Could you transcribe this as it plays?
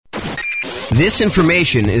This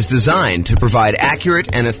information is designed to provide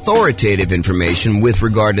accurate and authoritative information with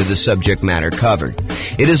regard to the subject matter covered.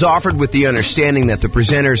 It is offered with the understanding that the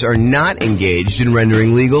presenters are not engaged in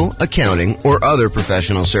rendering legal, accounting, or other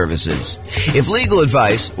professional services. If legal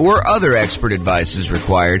advice or other expert advice is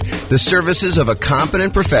required, the services of a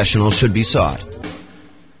competent professional should be sought.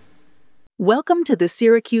 Welcome to the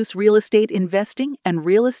Syracuse Real Estate Investing and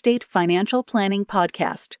Real Estate Financial Planning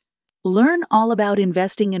Podcast. Learn all about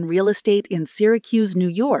investing in real estate in Syracuse, New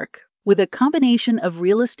York, with a combination of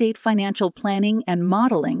real estate financial planning and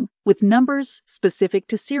modeling with numbers specific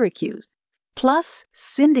to Syracuse, plus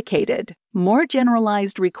syndicated, more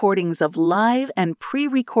generalized recordings of live and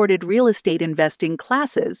pre-recorded real estate investing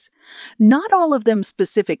classes, not all of them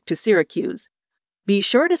specific to Syracuse. Be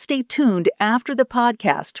sure to stay tuned after the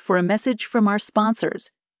podcast for a message from our sponsors.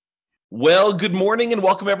 Well, good morning and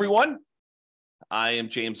welcome, everyone. I am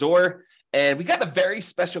James Orr, and we got a very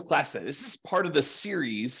special class today. This is part of the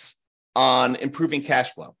series on improving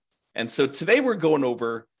cash flow. And so today we're going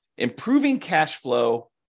over improving cash flow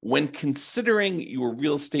when considering your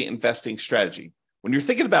real estate investing strategy. When you're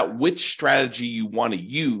thinking about which strategy you want to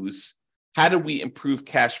use, how do we improve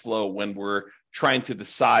cash flow when we're trying to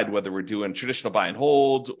decide whether we're doing traditional buy and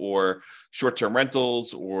hold or short-term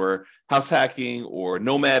rentals or house hacking or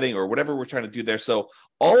nomading or whatever we're trying to do there. So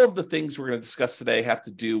all of the things we're going to discuss today have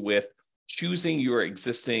to do with choosing your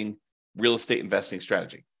existing real estate investing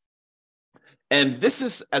strategy. And this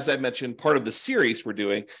is, as I mentioned, part of the series we're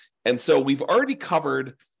doing. And so we've already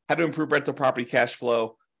covered how to improve rental property cash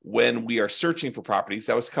flow when we are searching for properties.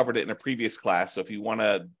 That was covered in a previous class. So if you want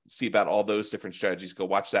to see about all those different strategies, go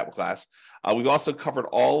watch that class. We've also covered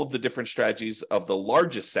all of the different strategies of the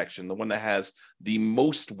largest section, the one that has the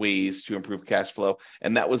most ways to improve cash flow.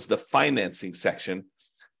 And that was the financing section.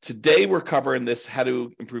 Today, we're covering this, how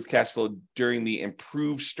to improve cash flow during the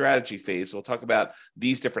improved strategy phase. So we'll talk about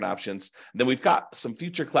these different options. And then we've got some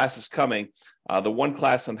future classes coming. The one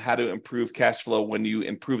class on how to improve cash flow when you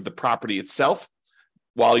improve the property itself,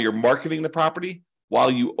 while you're marketing the property, while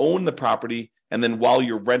you own the property, and then while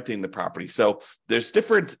you're renting the property. So there's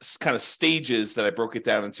different kind of stages that I broke it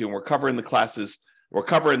down into, and we're covering the classes, we're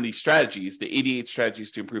covering the strategies, the 88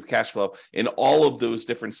 strategies to improve cash flow in all of those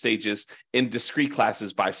different stages in discrete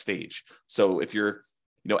classes by stage. So if you're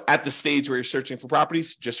at the stage where you're searching for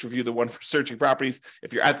properties, just review the one for searching properties.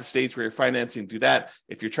 If you're at the stage where you're financing, do that.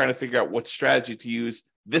 If you're trying to figure out what strategy to use,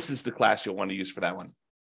 this is the class you'll want to use for that one.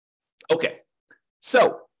 Okay.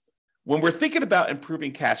 So when we're thinking about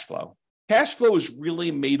improving cash flow is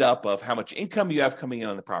really made up of how much income you have coming in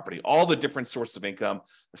on the property, all the different sources of income,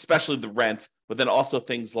 especially the rent, but then also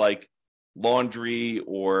things like laundry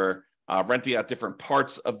or renting out different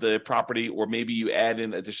parts of the property, or maybe you add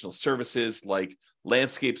in additional services like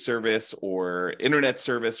landscape service or internet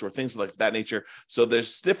service or things like that nature. So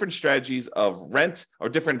there's different strategies of rent or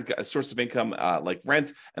different sources of income like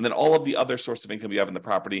rent, and then all of the other sources of income you have in the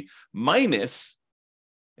property, minus,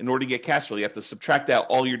 in order to get cash flow, you have to subtract out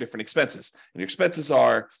all your different expenses. And your expenses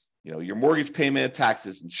are, your mortgage payment,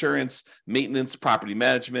 taxes, insurance, maintenance, property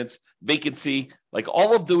management, vacancy, like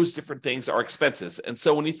all of those different things are expenses. And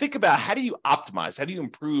so when you think about how do you optimize, how do you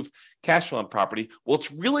improve cash flow on property? Well,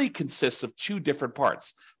 it really consists of two different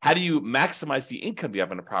parts. How do you maximize the income you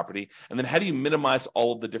have on a property? And then how do you minimize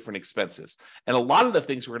all of the different expenses? And a lot of the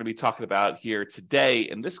things we're going to be talking about here today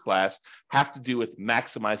in this class have to do with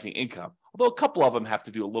maximizing income. Although a couple of them have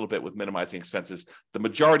to do a little bit with minimizing expenses, the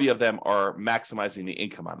majority of them are maximizing the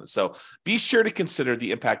income on it. So be sure to consider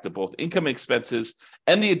the impact of both income and expenses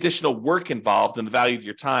and the additional work involved and the value of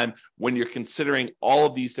your time when you're considering all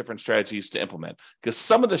of these different strategies to implement. Because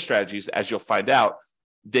some of the strategies, as you'll find out,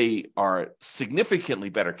 they are significantly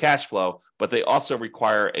better cash flow, but they also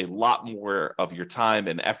require a lot more of your time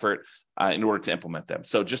and effort in order to implement them.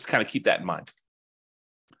 So just kind of keep that in mind.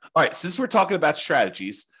 All right, since we're talking about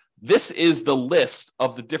strategies, this is the list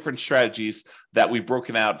of the different strategies that we've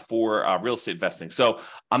broken out for real estate investing. So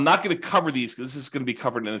I'm not going to cover these because this is going to be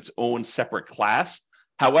covered in its own separate class.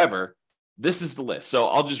 However, this is the list. So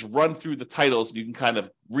I'll just run through the titles and you can kind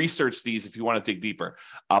of research these if you want to dig deeper.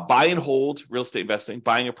 Buy and hold, real estate investing,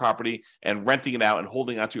 buying a property and renting it out and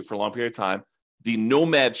holding onto it for a long period of time. The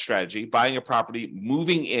nomad strategy, buying a property,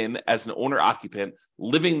 moving in as an owner-occupant,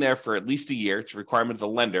 living there for at least a year. It's a requirement of the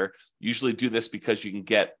lender. Usually do this because you can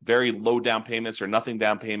get very low down payments or nothing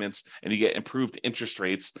down payments, and you get improved interest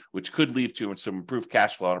rates, which could lead to some improved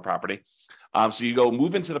cash flow on a property. So you go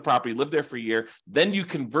move into the property, live there for a year, then you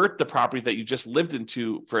convert the property that you just lived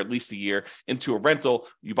into for at least a year into a rental.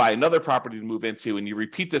 You buy another property to move into, and you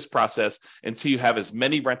repeat this process until you have as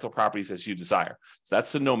many rental properties as you desire. So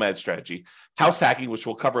that's the nomad strategy. House hacking, which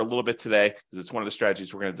we'll cover a little bit today, because it's one of the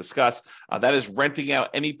strategies we're going to discuss. That is renting out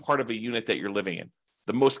any part of a unit that you're living in.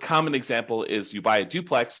 The most common example is you buy a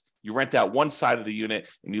duplex, you rent out one side of the unit,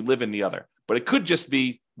 and you live in the other. But it could just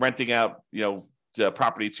be renting out, the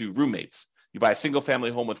property to roommates. You buy a single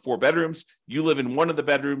family home with 4 bedrooms, you live in one of the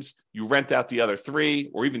bedrooms, you rent out the other 3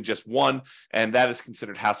 or even just one, and that is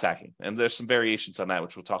considered house hacking. And there's some variations on that,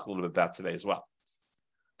 which we'll talk a little bit about today as well.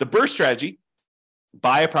 The BRRRR strategy: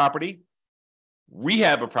 buy a property,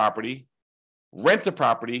 rehab a property, rent a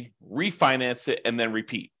property, refinance it, and then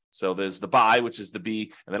repeat. So there's the buy, which is the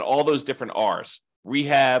B, and then all those different R's: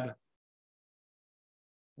 rehab,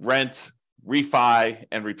 rent, refi,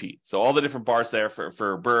 and repeat. So all the different bars there for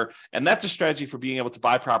BRRRR. And that's a strategy for being able to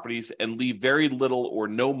buy properties and leave very little or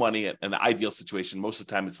no money in the ideal situation. Most of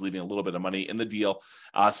the time, it's leaving a little bit of money in the deal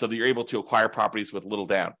so that you're able to acquire properties with little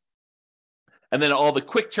down. And then all the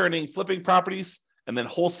quick turning, flipping properties, and then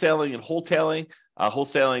wholesaling and wholetailing.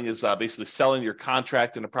 Wholesaling is basically selling your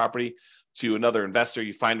contract in a property to another investor.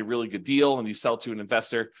 You find a really good deal and you sell to an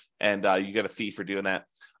investor, and you get a fee for doing that.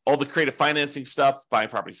 All the creative financing stuff: buying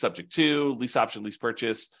property subject to, lease option, lease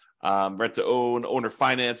purchase, rent to own, owner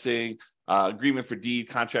financing, agreement for deed,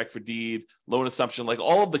 contract for deed, loan assumption, like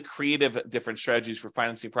all of the creative different strategies for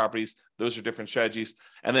financing properties. Those are different strategies.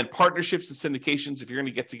 And then partnerships and syndications: if you're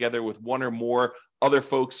going to get together with one or more other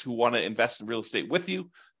folks who want to invest in real estate with you,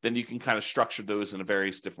 then you can kind of structure those in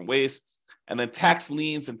various different ways. And then tax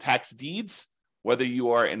liens and tax deeds: whether you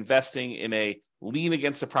are investing in a lien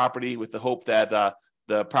against a property with the hope that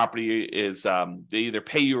the property is, they either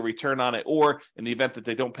pay you a return on it, or in the event that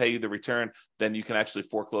they don't pay you the return, then you can actually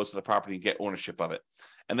foreclose the property and get ownership of it.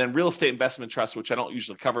 And then real estate investment trust, which I don't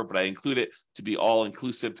usually cover, but I include it to be all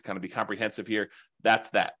inclusive, to kind of be comprehensive here. That's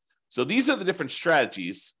that. So these are the different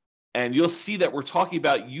strategies. And you'll see that we're talking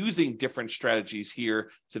about using different strategies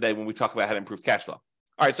here today when we talk about how to improve cash flow.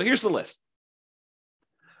 All right, so here's the list.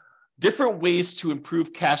 Different ways to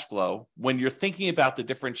improve cash flow when you're thinking about the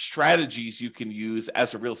different strategies you can use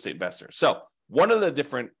as a real estate investor. So one of the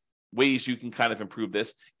different ways you can kind of improve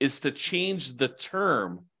this is to change the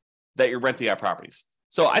term that you're renting out properties.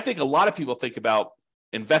 So I think a lot of people think about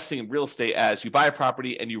investing in real estate as you buy a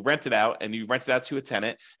property and you rent it out, and you rent it out to a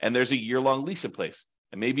tenant, and there's a year-long lease in place.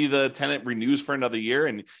 And maybe the tenant renews for another year,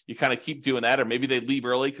 and you kind of keep doing that, or maybe they leave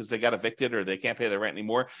early because they got evicted or they can't pay their rent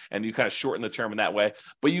anymore, and you kind of shorten the term in that way.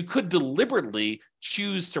 But you could deliberately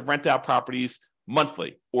choose to rent out properties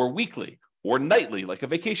monthly or weekly or nightly, like a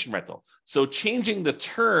vacation rental. So changing the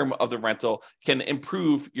term of the rental can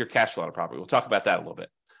improve your cash flow on a property. We'll talk about that a little bit.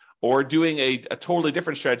 Or doing a totally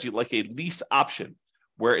different strategy, like a lease option,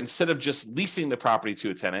 where instead of just leasing the property to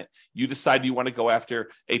a tenant, you decide you want to go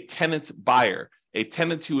after a tenant buyer, a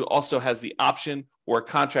tenant who also has the option or a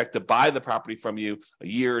contract to buy the property from you a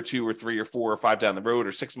year or 2 or 3 or 4 or 5 down the road,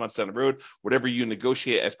 or 6 months down the road, whatever you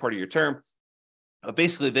negotiate as part of your term.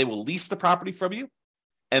 Basically, they will lease the property from you,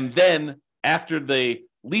 and then after they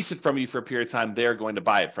lease it from you for a period of time, they're going to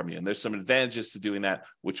buy it from you. And there's some advantages to doing that,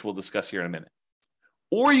 which we'll discuss here in a minute.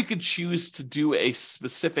 Or you could choose to do a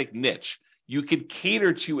specific niche. You could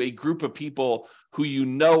cater to a group of people who you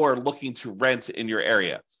know are looking to rent in your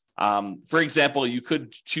area. For example, you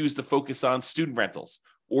could choose to focus on student rentals,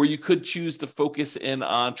 or you could choose to focus in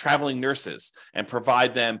on traveling nurses and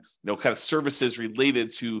provide them, kind of services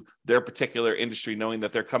related to their particular industry, knowing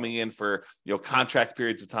that they're coming in for, contract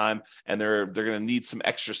periods of time, and they're going to need some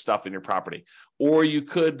extra stuff in your property. Or you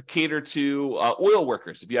could cater to oil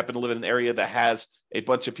workers if you happen to live in an area that has a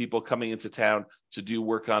bunch of people coming into town to do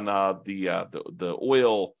work on the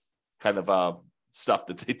oil kind of stuff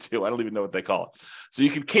that they do. I don't even know what they call it. So you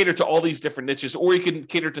can cater to all these different niches, or you can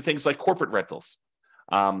cater to things like corporate rentals.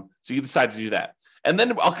 So you decide to do that. And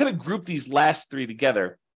then I'll kind of group these last 3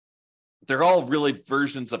 together. They're all really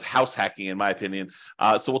versions of house hacking, in my opinion.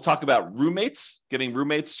 So we'll talk about roommates, getting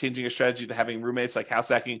roommates, changing a strategy to having roommates, like house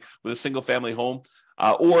hacking with a single family home,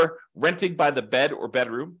 or renting by the bed or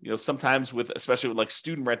bedroom. Sometimes especially with like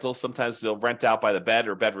student rentals, sometimes they'll rent out by the bed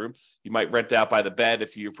or bedroom. You might rent out by the bed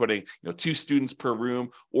if you're putting 2 students per room,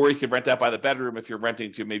 or you could rent out by the bedroom if you're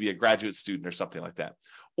renting to maybe a graduate student or something like that.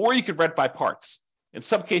 Or you could rent by parts. In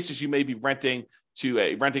some cases, you may be renting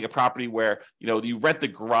to renting a property where, you rent the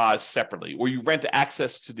garage separately, or you rent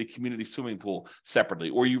access to the community swimming pool separately,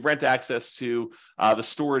 or you rent access to the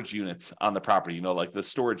storage units on the property, like the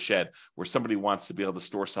storage shed where somebody wants to be able to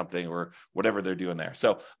store something or whatever they're doing there.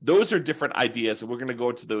 So those are different ideas, and we're going to go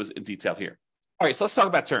into those in detail here. All right, so let's talk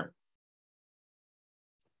about term.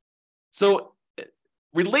 So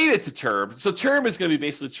related to term, so term is going to be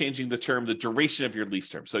basically changing the duration of your lease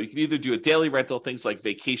term. So you can either do a daily rental, things like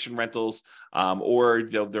vacation rentals, or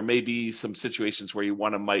there may be some situations where you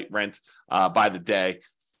might rent by the day,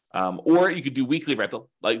 or you could do weekly rental.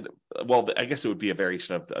 I guess it would be a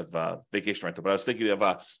variation of vacation rental. But I was thinking of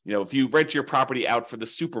if you rent your property out for the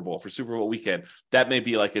Super Bowl weekend, that may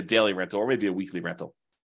be like a daily rental or maybe a weekly rental.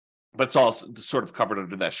 But it's all sort of covered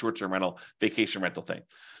under that short-term rental, vacation rental thing.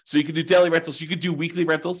 So you can do daily rentals. You could do weekly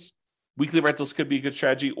rentals. Weekly rentals could be a good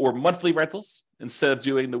strategy, or monthly rentals. Instead of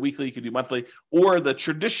doing the weekly, you could do monthly. Or the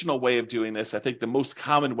traditional way of doing this, I think the most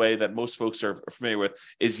common way that most folks are familiar with,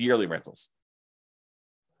 is yearly rentals.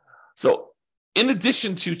 So in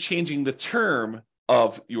addition to changing the term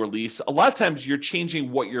of your lease, a lot of times you're changing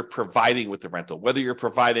what you're providing with the rental, whether you're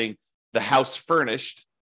providing the house furnished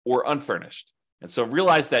or unfurnished. And so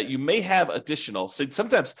realize that you may have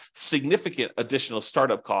sometimes significant additional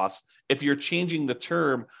startup costs if you're changing the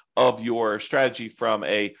term of your strategy from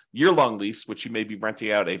a year-long lease, which you may be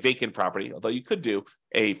renting out a vacant property, although you could do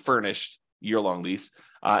a furnished year-long lease,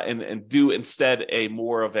 and do instead a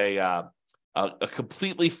more of a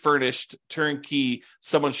completely furnished turnkey.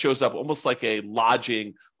 Someone shows up almost like a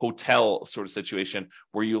lodging hotel sort of situation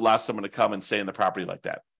where you allow someone to come and stay in the property like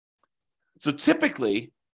that. So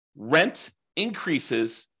typically, rent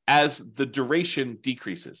increases as the duration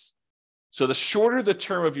decreases. So the shorter the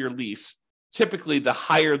term of your lease, typically the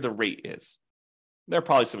higher the rate is. There are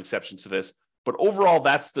probably some exceptions to this, but overall,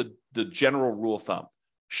 that's the general rule of thumb.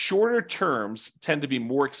 Shorter terms tend to be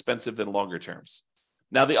more expensive than longer terms.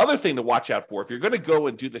 Now, the other thing to watch out for, if you're going to go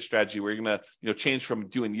and do this strategy where you're going to change from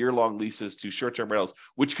doing year-long leases to short-term rentals,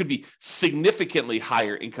 which could be significantly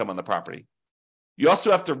higher income on the property, you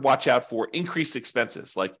also have to watch out for increased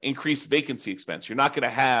expenses, like increased vacancy expense. You're not going to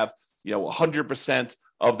have 100%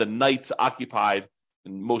 of the nights occupied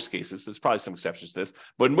in most cases. There's probably some exceptions to this,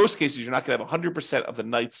 but in most cases, you're not going to have 100% of the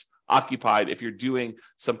nights occupied if you're doing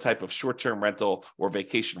some type of short-term rental or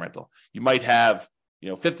vacation rental. You might have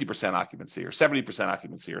 50% occupancy or 70%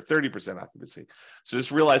 occupancy or 30% occupancy. So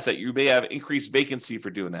just realize that you may have increased vacancy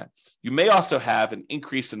for doing that. You may also have an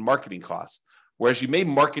increase in marketing costs. Whereas you may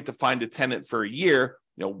market to find a tenant for a year,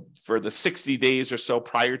 for the 60 days or so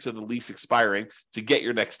prior to the lease expiring to get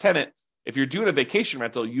your next tenant. If you're doing a vacation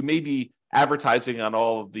rental, you may be advertising on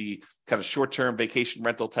all of the kind of short-term vacation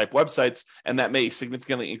rental type websites, and that may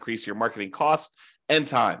significantly increase your marketing costs and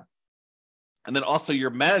time. And then also your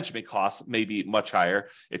management costs may be much higher.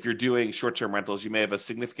 If you're doing short-term rentals, you may have a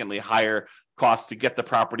significantly higher cost to get the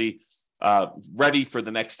property ready for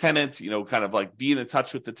the next tenants, kind of like being in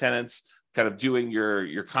touch with the tenants, kind of doing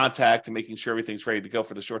your contact and making sure everything's ready to go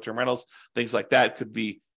for the short-term rentals. Things like that could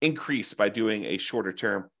be increased by doing a shorter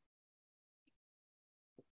term.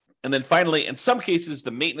 And then finally, in some cases,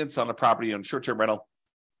 the maintenance on a property on short-term rental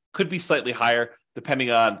could be slightly higher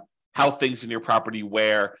depending on how things in your property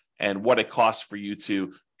wear and what it costs for you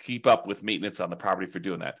to keep up with maintenance on the property for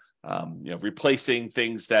doing that. Replacing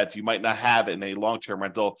things that you might not have in a long-term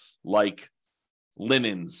rental, like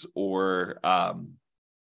linens or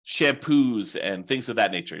shampoos and things of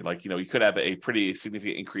that nature. Like, you could have a pretty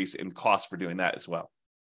significant increase in cost for doing that as well.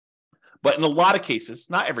 But in a lot of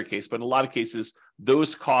cases, not every case, but in a lot of cases,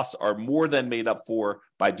 those costs are more than made up for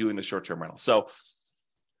by doing the short-term rental. So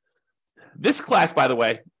this class, by the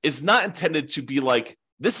way, is not intended to be like,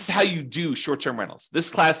 this is how you do short-term rentals.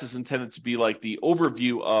 This class is intended to be like the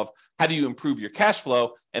overview of how do you improve your cash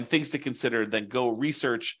flow and things to consider, then go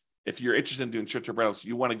research. If you're interested in doing short-term rentals,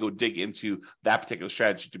 you want to go dig into that particular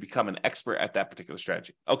strategy to become an expert at that particular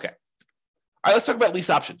strategy. Okay. All right, let's talk about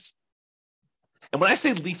lease options. And when I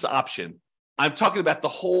say lease option, I'm talking about the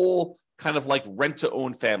whole kind of like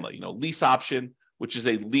rent-to-own family. Lease option, which is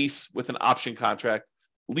a lease with an option contract.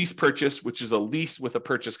 Lease purchase, which is a lease with a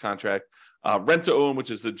purchase contract. Rent-to-own, which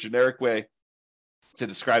is a generic way to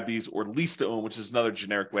describe these, or lease to own, which is another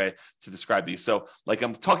generic way to describe these. So like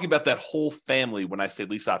I'm talking about that whole family when I say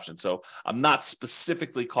lease option. So I'm not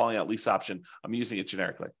specifically calling out lease option. I'm using it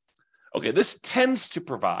generically. Okay, this tends to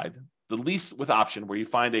provide the lease with option where you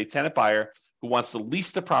find a tenant buyer who wants to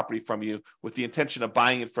lease the property from you with the intention of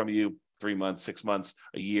buying it from you 3 months, 6 months,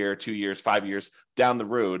 a year, 2 years, 5 years down the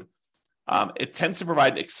road. It tends to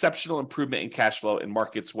provide exceptional improvement in cash flow in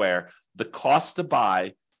markets where the cost to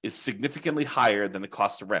buy is significantly higher than the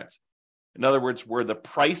cost to rent. In other words, where the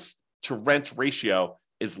price to rent ratio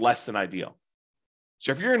is less than ideal.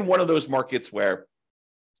 So if you're in one of those markets where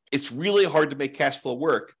it's really hard to make cash flow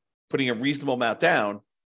work, putting a reasonable amount down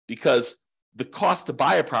because the cost to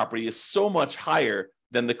buy a property is so much higher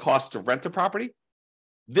than the cost to rent a property,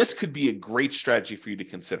 this could be a great strategy for you to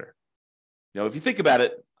consider. If you think about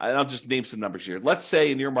it, and I'll just name some numbers here. Let's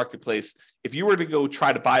say in your marketplace, if you were to go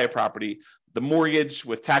try to buy a property, the mortgage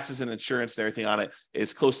with taxes and insurance and everything on it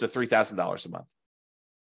is close to $3,000 a month.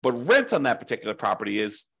 But rent on that particular property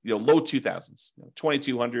is, low 2000s,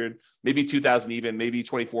 2,200, maybe 2,000 even, maybe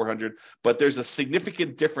 2,400. But there's a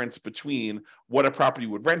significant difference between what a property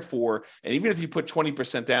would rent for, and even if you put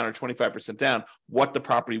 20% down or 25% down, what the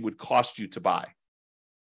property would cost you to buy.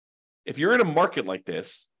 If you're in a market like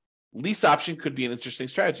this, lease option could be an interesting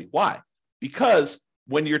strategy. Why? Because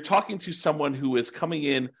when you're talking to someone who is coming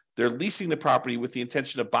in, they're leasing the property with the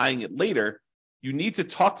intention of buying it later, you need to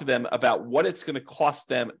talk to them about what it's going to cost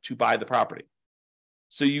them to buy the property.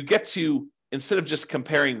 So you get to, instead of just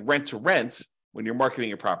comparing rent to rent when you're marketing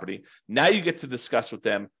your property, now you get to discuss with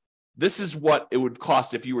them, this is what it would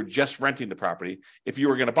cost if you were just renting the property. If you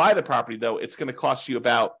were going to buy the property, though, it's going to cost you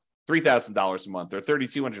about $3,000 a month or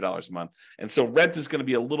 $3,200 a month. And so rent is going to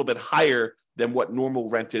be a little bit higher than what normal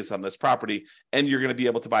rent is on this property, and you're going to be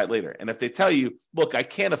able to buy it later. And if they tell you, look, I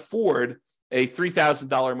can't afford a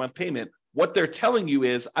 $3,000 a month payment, what they're telling you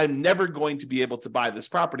is, I'm never going to be able to buy this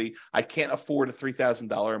property. I can't afford a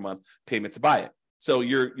 $3,000 a month payment to buy it. So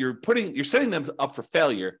you're setting them up for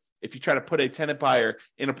failure if you try to put a tenant buyer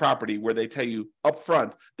in a property where they tell you up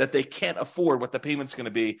front that they can't afford what the payment's going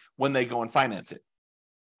to be when they go and finance it.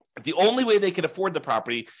 If the only way they can afford the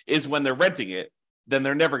property is when they're renting it, then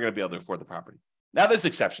they're never going to be able to afford the property. Now, there's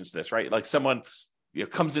exceptions to this, right? Like someone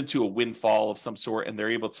comes into a windfall of some sort and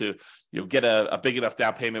they're able to get a big enough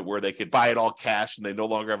down payment where they could buy it all cash and they no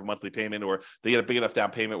longer have a monthly payment, or they get a big enough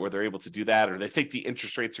down payment where they're able to do that, or they think the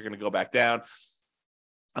interest rates are going to go back down.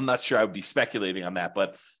 I'm not sure I would be speculating on that,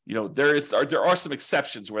 but there are some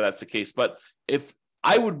exceptions where that's the case. But if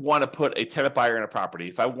I would want to put a tenant buyer in a property,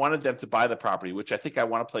 if I wanted them to buy the property, which I think I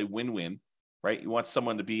want to play win-win, right? You want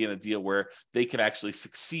someone to be in a deal where they can actually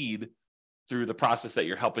succeed through the process that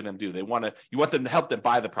you're helping them do. You want them to help them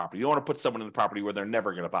buy the property. You don't want to put someone in the property where they're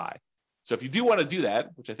never going to buy. So if you do want to do that,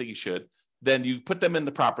 which I think you should, then you put them in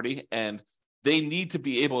the property and they need to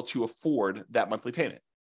be able to afford that monthly payment.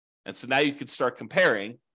 And so now you can start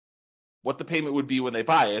comparing what the payment would be when they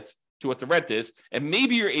buy it to what the rent is. And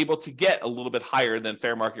maybe you're able to get a little bit higher than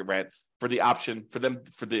fair market rent for the option for them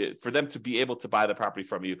to be able to buy the property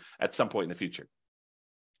from you at some point in the future.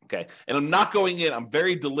 Okay. And I'm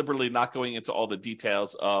very deliberately not going into all the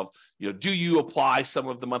details of, do you apply some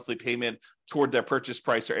of the monthly payment toward their purchase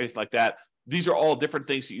price or anything like that? These are all different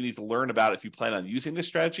things that you need to learn about if you plan on using this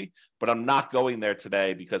strategy, but I'm not going there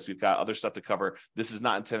today because we've got other stuff to cover. This is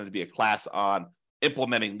not intended to be a class on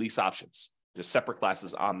implementing lease options. There's separate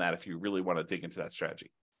classes on that if you really want to dig into that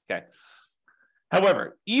strategy. Okay.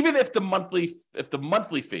 However, even if the monthly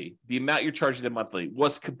fee, the amount you're charging them monthly,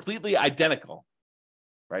 was completely identical,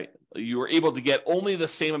 right? You were able to get only the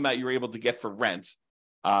same amount you were able to get for rent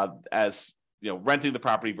as renting the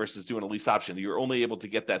property versus doing a lease option. You were only able to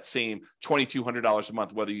get that same $2,200 a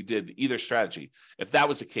month, whether you did either strategy. If that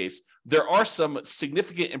was the case, there are some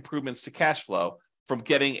significant improvements to cash flow from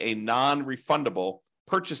getting a non-refundable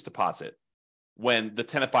purchase deposit when the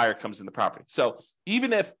tenant buyer comes in the property. So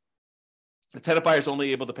even if the tenant buyer is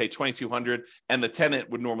only able to pay $2,200 and the tenant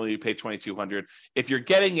would normally pay $2,200, if you're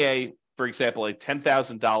getting for example, a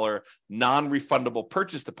 $10,000 non-refundable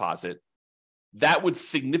purchase deposit, that would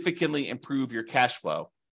significantly improve your cash flow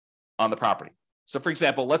on the property. So for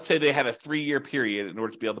example, let's say they had a 3-year period in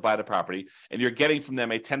order to be able to buy the property, and you're getting from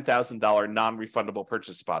them a $10,000 non-refundable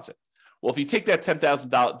purchase deposit. Well, if you take that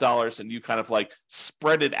 $10,000 and you kind of like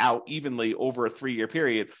spread it out evenly over a 3-year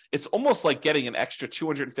period, it's almost like getting an extra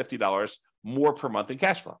 $250 more per month in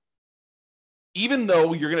cash flow. Even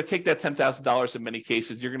though you're going to take that $10,000 in many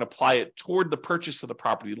cases, you're going to apply it toward the purchase of the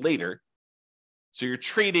property later. So you're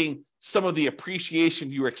trading some of the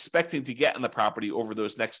appreciation you were expecting to get in the property over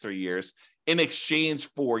those next 3 years in exchange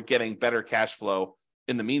for getting better cash flow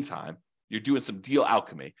in the meantime. You're doing some deal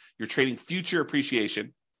alchemy. You're trading future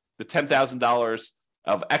appreciation, the $10,000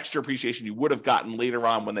 of extra appreciation you would have gotten later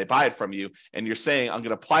on when they buy it from you. And you're saying, I'm going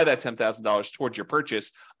to apply that $10,000 towards your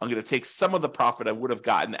purchase. I'm going to take some of the profit I would have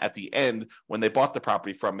gotten at the end when they bought the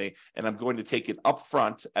property from me, and I'm going to take it up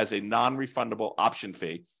front as a non-refundable option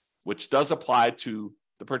fee, which does apply to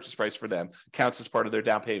the purchase price for them, counts as part of their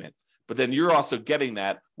down payment. But then you're also getting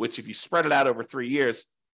that, which if you spread it out over 3 years,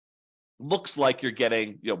 looks like you're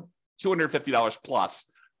getting $250 plus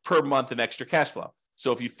per month in extra cash flow.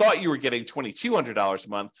 So if you thought you were getting $2,200 a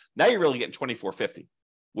month, now you're really getting $2,450,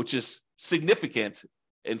 which is significant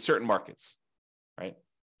in certain markets, right?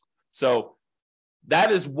 So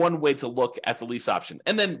that is one way to look at the lease option.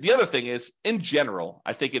 And then the other thing is, in general,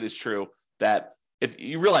 I think it is true that if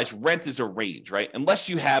you realize rent is a range, right? Unless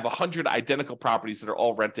you have 100 identical properties that are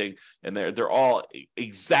all renting and they're all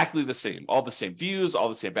exactly the same, all the same views, all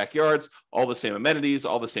the same backyards, all the same amenities,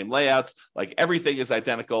 all the same layouts, like everything is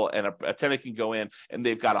identical, and a tenant can go in and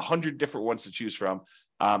they've got 100 different ones to choose from.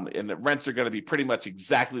 And the rents are going to be pretty much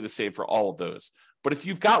exactly the same for all of those. But if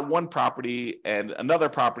you've got one property and another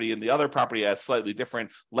property, and the other property has slightly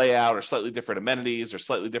different layout or slightly different amenities or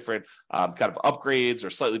slightly different kind of upgrades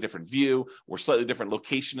or slightly different view or slightly different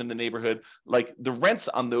location in the neighborhood, like the rents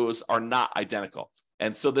on those are not identical.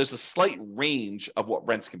 And so there's a slight range of what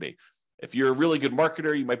rents can be. If you're a really good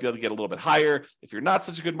marketer, you might be able to get a little bit higher. If you're not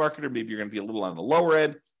such a good marketer, maybe you're going to be a little on the lower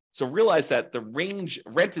end. So realize that the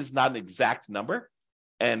rent is not an exact number,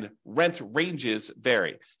 and rent ranges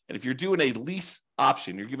vary. And if you're doing a lease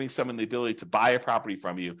option, you're giving someone the ability to buy a property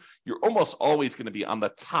from you, you're almost always going to be on the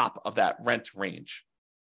top of that rent range.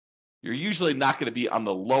 You're usually not going to be on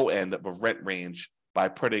the low end of a rent range by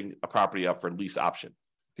putting a property up for lease option,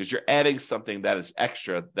 because you're adding something that is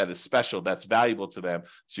extra, that is special, that's valuable to them.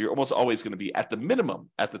 So you're almost always going to be at the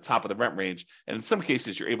minimum at the top of the rent range. And in some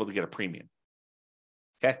cases, you're able to get a premium.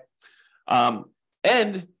 Okay.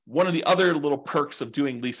 And one of the other little perks of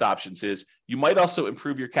doing lease options is you might also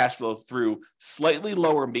improve your cash flow through slightly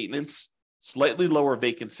lower maintenance, slightly lower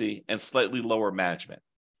vacancy, and slightly lower management.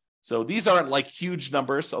 So these aren't like huge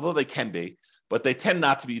numbers, although they can be, but they tend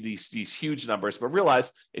not to be these huge numbers. But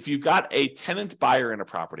realize if you've got a tenant buyer in a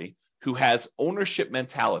property who has ownership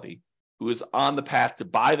mentality, who is on the path to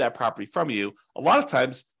buy that property from you, a lot of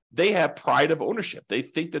times they have pride of ownership. They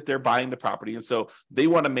think that they're buying the property, and so they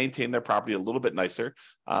want to maintain their property a little bit nicer.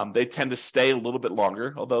 They tend to stay a little bit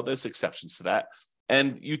longer, although there's exceptions to that.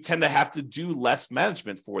 And you tend to have to do less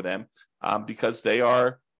management for them because they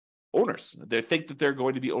are owners. They think that they're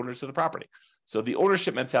going to be owners of the property. So the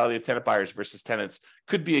ownership mentality of tenant buyers versus tenants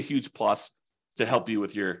could be a huge plus to help you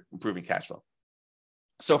with your improving cash flow.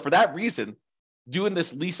 So for that reason, doing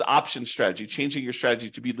this lease option strategy, changing your strategy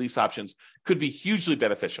to be lease options, could be hugely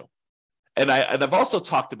beneficial. And I've also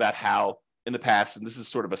talked about how in the past, and this is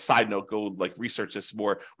sort of a side note, go like research this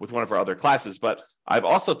more with one of our other classes, but I've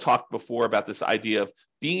also talked before about this idea of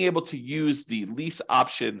being able to use the lease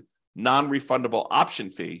option non-refundable option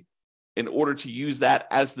fee in order to use that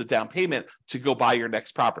as the down payment to go buy your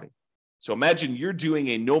next property. So imagine you're doing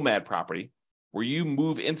a nomad property where you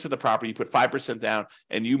move into the property, you put 5% down,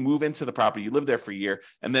 and you move into the property, you live there for a year,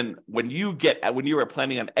 and then when you are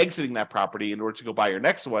planning on exiting that property in order to go buy your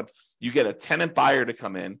next one, you get a tenant buyer to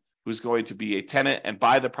come in who's going to be a tenant and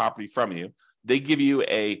buy the property from you. They give you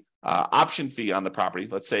a option fee on the property.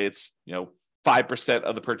 Let's say it's 5%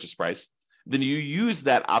 of the purchase price. Then you use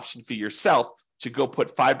that option fee yourself to go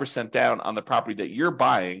put 5% down on the property that you're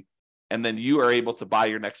buying, and then you are able to buy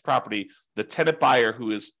your next property. The tenant buyer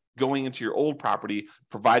who is going into your old property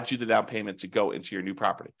provides you the down payment to go into your new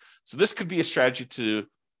property. So this could be a strategy to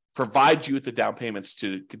provide you with the down payments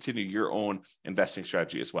to continue your own investing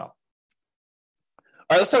strategy as well. All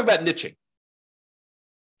right, let's talk about niching.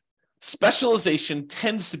 Specialization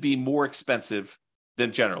tends to be more expensive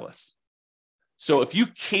than generalists. So if you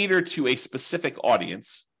cater to a specific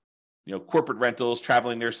audience, corporate rentals,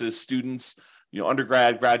 traveling nurses, students,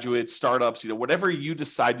 undergrad, graduates, startups, whatever you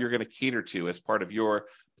decide you're going to cater to as part of your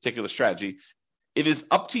particular strategy, it is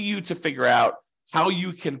up to you to figure out how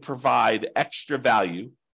you can provide extra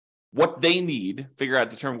value, what they need,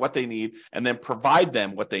 determine what they need, and then provide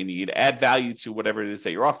them what they need, add value to whatever it is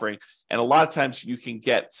that you're offering. And a lot of times you can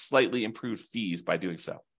get slightly improved fees by doing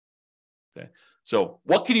so. Okay. So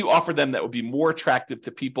what can you offer them that would be more attractive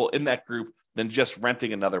to people in that group than just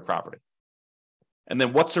renting another property? And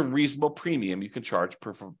then what's a reasonable premium you can charge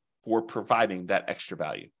for providing that extra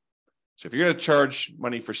value? So if you're going to charge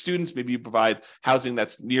money for students, maybe you provide housing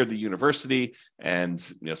that's near the university and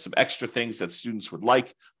some extra things that students would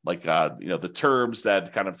like the terms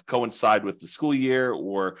that kind of coincide with the school year,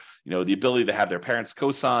 or the ability to have their parents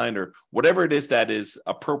co-sign, or whatever it is that is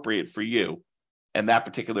appropriate for you and that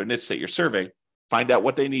particular niche that you're serving. Find out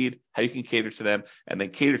what they need, how you can cater to them, and then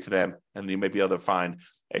cater to them, and you may be able to find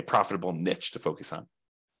a profitable niche to focus on.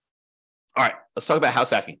 All right, let's talk about house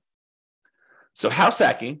hacking. So house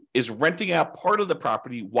hacking is renting out part of the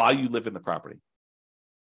property while you live in the property.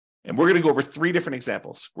 And we're going to go over 3 different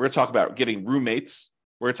examples. We're going to talk about getting roommates.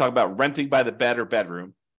 We're going to talk about renting by the bed or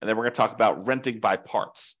bedroom. And then we're going to talk about renting by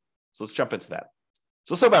parts. So let's jump into that.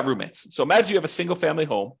 So let's talk about roommates. So imagine you have a single family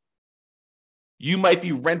home. You might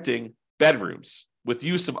be renting bedrooms with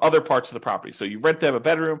use of other parts of the property. So you rent them a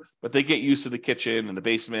bedroom, but they get use of the kitchen and the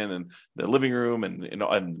basement and the living room and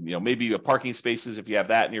maybe a parking spaces if you have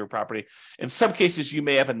that in your property. In some cases, you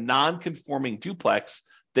may have a non-conforming duplex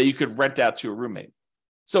that you could rent out to a roommate.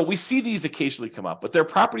 So we see these occasionally come up, but they're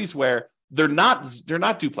properties where they're not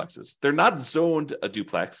duplexes. They're not zoned a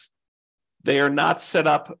duplex. They are not set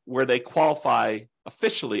up where they qualify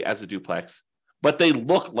officially as a duplex, but they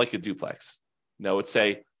look like a duplex.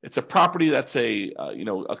 It's a property that's a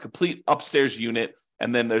complete upstairs unit,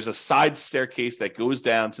 and then there's a side staircase that goes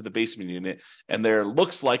down to the basement unit, and there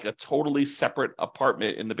looks like a totally separate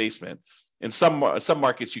apartment in the basement. In some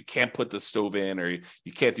markets, you can't put the stove in, or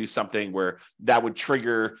you can't do something where that would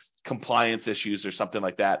trigger compliance issues or something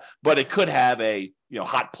like that. But it could have a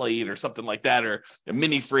hot plate or something like that, or a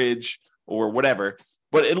mini fridge or whatever.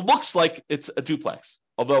 But it looks like it's a duplex,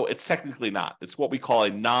 although it's technically not. It's what we call a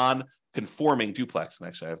non-conforming duplex. And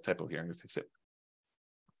actually, I have a typo here. I'm going to fix it.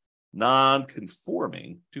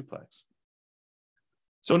 Non-conforming duplex.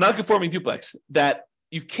 So non-conforming duplex that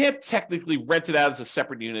you can't technically rent it out as a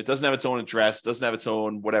separate unit. It doesn't have its own address, doesn't have its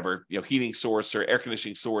own whatever, heating source or air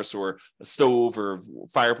conditioning source or a stove or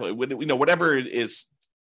fireplace, whatever it is,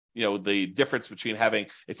 the difference between having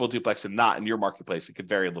a full duplex and not in your marketplace, it could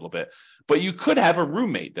vary a little bit. But you could have a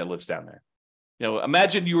roommate that lives down there.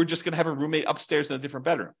 Imagine you were just going to have a roommate upstairs in a different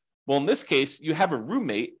bedroom. Well, in this case, you have a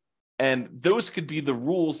roommate, and those could be the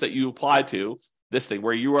rules that you apply to this thing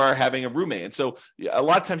where you are having a roommate. And so a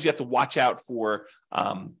lot of times you have to watch out for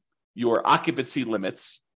your occupancy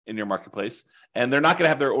limits in your marketplace, and they're not going to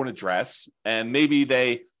have their own address. And maybe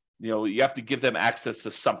you have to give them access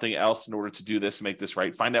to something else in order to do this, make this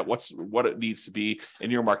right. Find out what it needs to be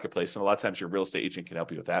in your marketplace. And a lot of times your real estate agent can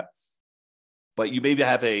help you with that. But you maybe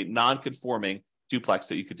have a non-conforming duplex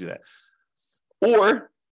that you could do that.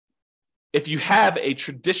 Or if you have a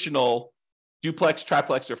traditional duplex,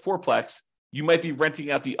 triplex, or fourplex, you might be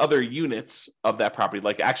renting out the other units of that property,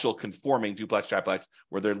 like actual conforming duplex, triplex,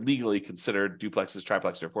 where they're legally considered duplexes,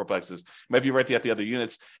 triplexes, or fourplexes. You might be renting out the other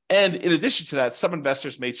units. And in addition to that, some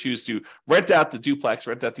investors may choose to rent out the duplex,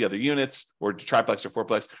 rent out the other units, or triplex or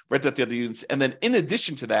fourplex, rent out the other units. And then in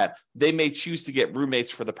addition to that, they may choose to get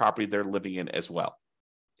roommates for the property they're living in as well.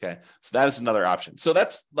 Okay, so that is another option. So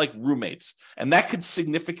that's like roommates. And that could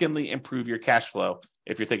significantly improve your cash flow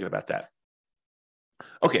if you're thinking about that.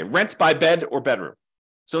 Okay, rent by bed or bedroom.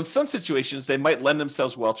 So in some situations, they might lend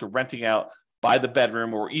themselves well to renting out by the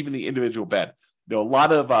bedroom or even the individual bed. A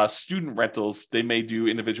lot of student rentals, they may do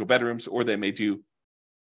individual bedrooms, or they may do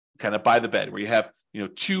kind of by the bed, where you have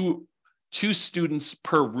two students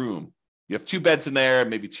per room. You have two beds in there,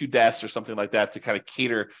 maybe two desks or something like that to kind of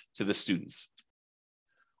cater to the students.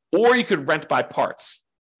 Or you could rent by parts.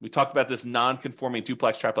 We talked about this non-conforming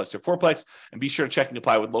duplex, triplex, or fourplex, and be sure to check and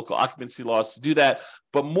apply with local occupancy laws to do that.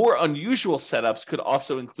 But more unusual setups could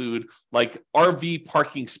also include like RV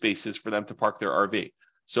parking spaces for them to park their RV.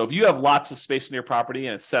 So if you have lots of space in your property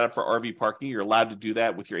and it's set up for RV parking, you're allowed to do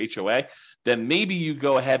that with your HOA, then maybe you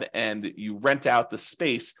go ahead and you rent out the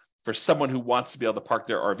space for someone who wants to be able to park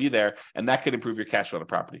their RV there, and that could improve your cash flow on the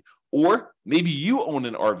property. Or maybe you own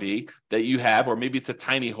an RV that you have, or maybe it's a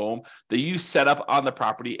tiny home that you set up on the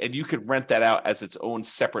property, and you could rent that out as its own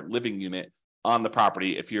separate living unit on the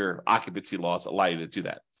property if your occupancy laws allow you to do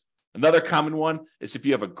that. Another common one is if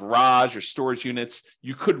you have a garage or storage units,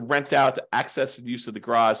 you could rent out the access and use of the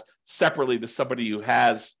garage separately to somebody who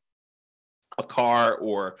has a car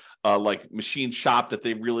or like machine shop that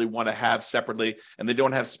they really want to have separately, and they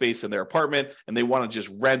don't have space in their apartment, and they want to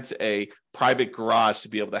just rent a private garage to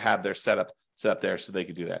be able to have their setup there so they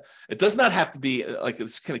can do that. It does not have to be, like,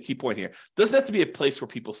 it's kind of key point here, it doesn't have to be a place where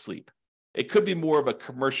people sleep. It could be more of a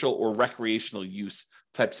commercial or recreational use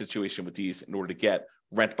type situation with these in order to get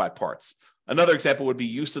rent by parts. Another example would be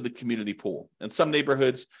use of the community pool. In some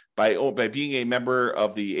neighborhoods, by being a member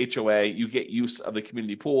of the HOA, you get use of the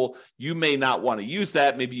community pool. You may not want to use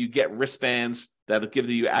that. Maybe you get wristbands that'll give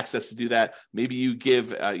you access to do that. Maybe you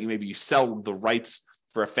maybe you sell the rights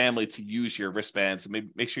for a family to use your wristbands. Maybe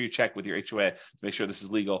make sure you check with your HOA to make sure this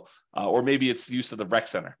is legal. Or maybe it's use of the rec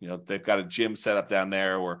center. They've got a gym set up down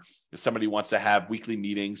there, or if somebody wants to have weekly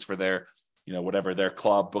meetings for their, whatever, their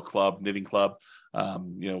club, book club, knitting club,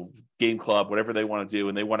 game club, whatever they want to do,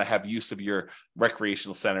 and they want to have use of your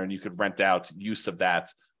recreational center, and you could rent out use of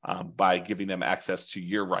that by giving them access to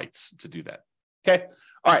your rights to do that. Okay.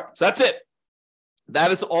 All right. So that's it.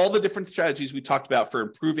 That is all the different strategies we talked about for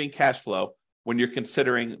improving cash flow when you're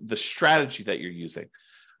considering the strategy that you're using.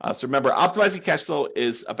 So remember, optimizing cash flow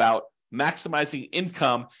is about maximizing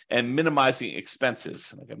income and minimizing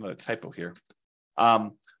expenses. I got another typo here.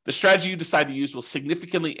 The strategy you decide to use will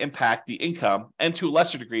significantly impact the income and, to a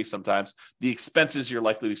lesser degree sometimes, the expenses you're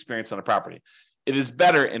likely to experience on a property. It is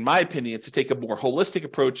better, in my opinion, to take a more holistic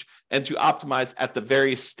approach and to optimize at the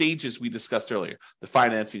various stages we discussed earlier: the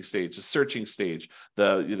financing stage, the searching stage,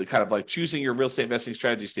 the kind of like choosing your real estate investing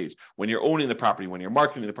strategy stage, when you're owning the property, when you're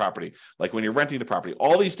marketing the property, like when you're renting the property,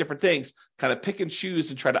 all these different things. Kind of pick and choose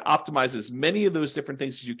and try to optimize as many of those different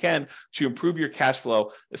things as you can to improve your cash flow,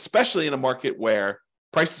 especially in a market where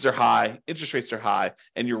prices are high, interest rates are high,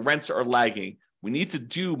 and your rents are lagging. We need to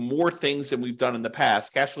do more things than we've done in the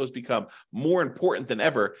past. Cash flow has become more important than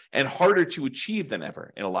ever and harder to achieve than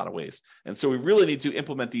ever in a lot of ways. And so we really need to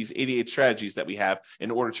implement these 88 strategies that we have in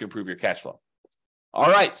order to improve your cash flow. All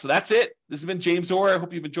right, so that's it. This has been James Orr. I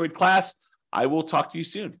hope you've enjoyed class. I will talk to you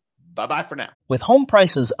soon. Bye-bye for now. With home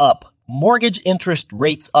prices up, mortgage interest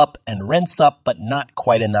rates up, and rents up, but not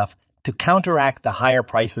quite enough to counteract the higher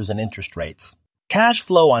prices and interest rates, cash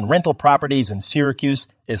flow on rental properties in Syracuse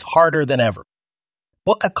is harder than ever.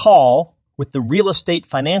 Book a call with the Real Estate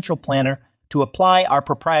Financial Planner to apply our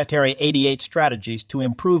proprietary 88 strategies to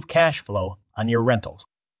improve cash flow on your rentals.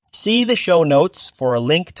 See the show notes for a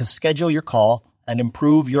link to schedule your call and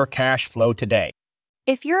improve your cash flow today.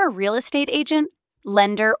 If you're a real estate agent,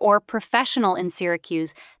 lender, or professional in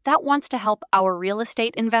Syracuse that wants to help our real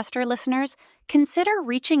estate investor listeners, consider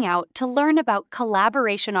reaching out to learn about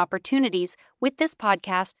collaboration opportunities with this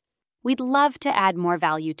podcast. We'd love to add more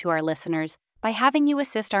value to our listeners by having you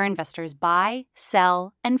assist our investors buy,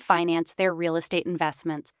 sell, and finance their real estate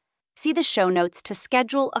investments. See the show notes to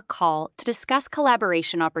schedule a call to discuss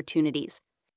collaboration opportunities.